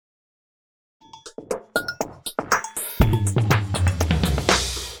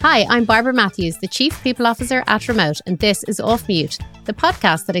Hi, I'm Barbara Matthews, the Chief People Officer at Remote, and this is Off Mute, the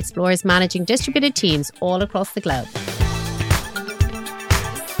podcast that explores managing distributed teams all across the globe.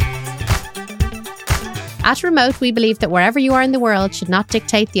 At Remote, we believe that wherever you are in the world should not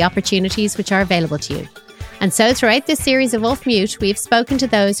dictate the opportunities which are available to you. And so throughout this series of Off Mute, we have spoken to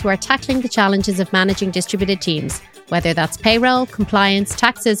those who are tackling the challenges of managing distributed teams, whether that's payroll, compliance,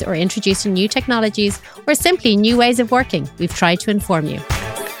 taxes, or introducing new technologies, or simply new ways of working. We've tried to inform you.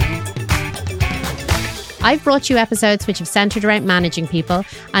 I've brought you episodes which have centred around managing people,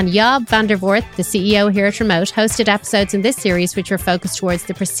 and Job van der Voort, the CEO here at Remote, hosted episodes in this series which were focused towards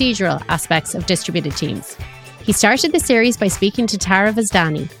the procedural aspects of distributed teams. He started the series by speaking to Tara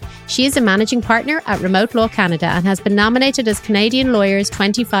Vazdani. She is a managing partner at Remote Law Canada and has been nominated as Canadian Lawyers'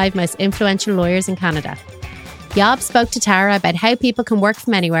 25 most influential lawyers in Canada. Job spoke to Tara about how people can work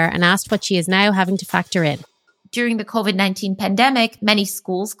from anywhere and asked what she is now having to factor in. During the COVID-19 pandemic, many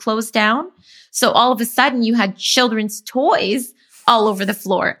schools closed down. So all of a sudden you had children's toys all over the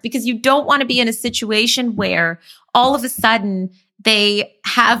floor because you don't want to be in a situation where all of a sudden they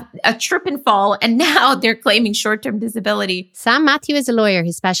have a trip and fall and now they're claiming short-term disability. Sam Matthew is a lawyer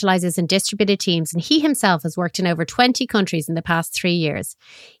who specialises in distributed teams, and he himself has worked in over 20 countries in the past 3 years.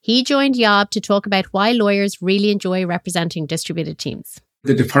 He joined Job to talk about why lawyers really enjoy representing distributed teams.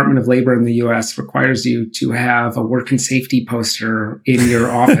 The Department of Labor in the U.S. requires you to have a work and safety poster in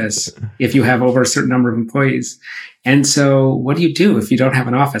your office if you have over a certain number of employees. And so what do you do if you don't have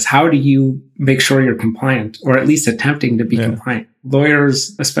an office? How do you make sure you're compliant, or at least attempting to be compliant?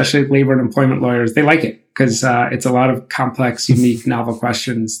 Lawyers, especially labor and employment lawyers, they like it because it's a lot of complex, unique, novel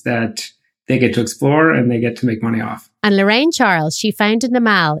questions that they get to explore and they get to make money off. And Lorraine Charles, she founded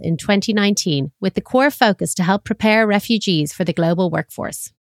Namal in 2019 with the core focus to help prepare refugees for the global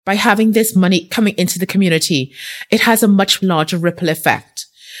workforce. By having this money coming into the community, it has a much larger ripple effect.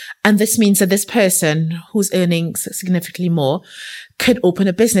 And this means that this person who's earning significantly more could open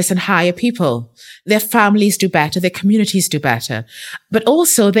a business and hire people. Their families do better, their communities do better, but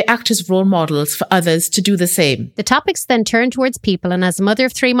also they act as role models for others to do the same. The topics then turn towards people, and as a mother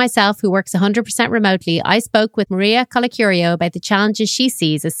of 3 myself who works 100% remotely, I spoke with Maria Colacurio about the challenges she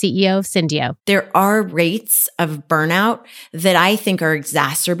sees as CEO of Syndio. There are rates of burnout that I think are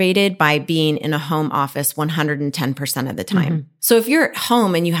exacerbated by being in a home office 110% of the time. Mm-hmm. So if you're at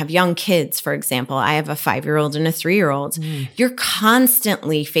home and you have young kids, for example, I have a 5-year-old and a 3-year-old, you're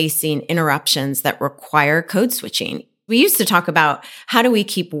constantly facing interruptions that require code switching. We used to talk about how do we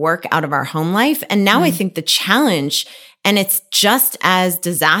keep work out of our home life? And now I think the challenge, and it's just as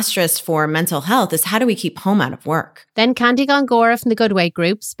disastrous for mental health, is how do we keep home out of work? Then Candy Gongora from the Goodway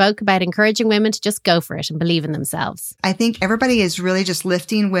Group spoke about encouraging women to just go for it and believe in themselves. I think everybody is really just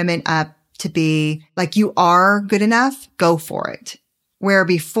lifting women up to be like, you are good enough, go for it. Where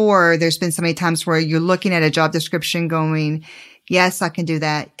before there's been so many times where you're looking at a job description going, yes, I can do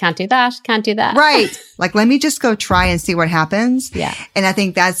that. Can't do that. Can't do that. Right. Like, let me just go try and see what happens. Yeah. And I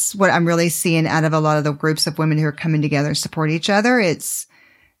think that's what I'm really seeing out of a lot of the groups of women who are coming together and support each other. It's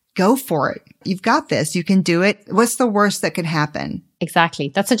go for it. You've got this. You can do it. What's the worst that could happen?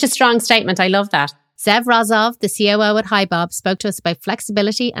 Exactly. That's such a strong statement. I love that. Zev Razov, the COO at HiBob, spoke to us about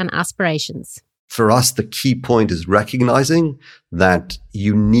flexibility and aspirations. For us, the key point is recognizing that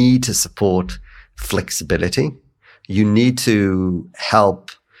you need to support flexibility. You need to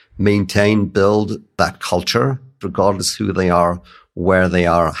help maintain, build that culture, regardless who they are, where they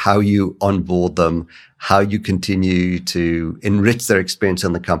are, how you onboard them, how you continue to enrich their experience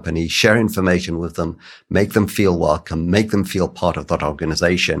in the company, share information with them, make them feel welcome, make them feel part of that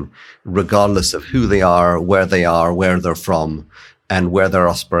organization, regardless of who they are, where they're from, and where their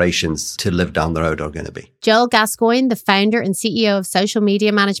aspirations to live down the road are going to be. Joel Gascoigne, the founder and CEO of social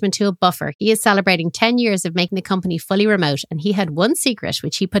media management tool Buffer, he is celebrating 10 years of making the company fully remote, and he had one secret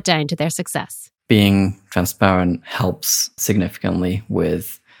which he put down to their success. Being transparent helps significantly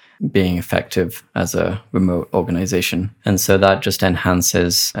with being effective as a remote organization. And so that just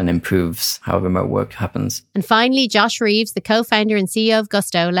enhances and improves how remote work happens. And finally, Josh Reeves, the co-founder and CEO of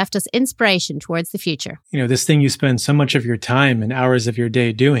Gusto, left us inspiration towards the future. You know, this thing you spend so much of your time and hours of your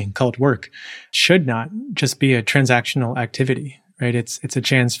day doing, called work, should not just be a transactional activity, right? It's a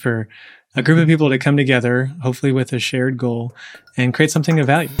chance for a group of people to come together, hopefully with a shared goal, and create something of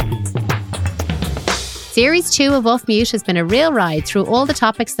value. Series 2 of Off Mute has been a real ride through all the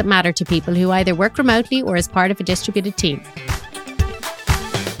topics that matter to people who either work remotely or as part of a distributed team.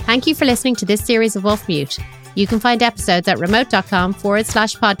 Thank you for listening to this series of Off Mute. You can find episodes at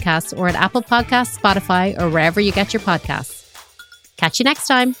remote.com/podcasts or at Apple Podcasts, Spotify, or wherever you get your podcasts. Catch you next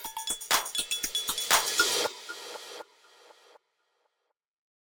time.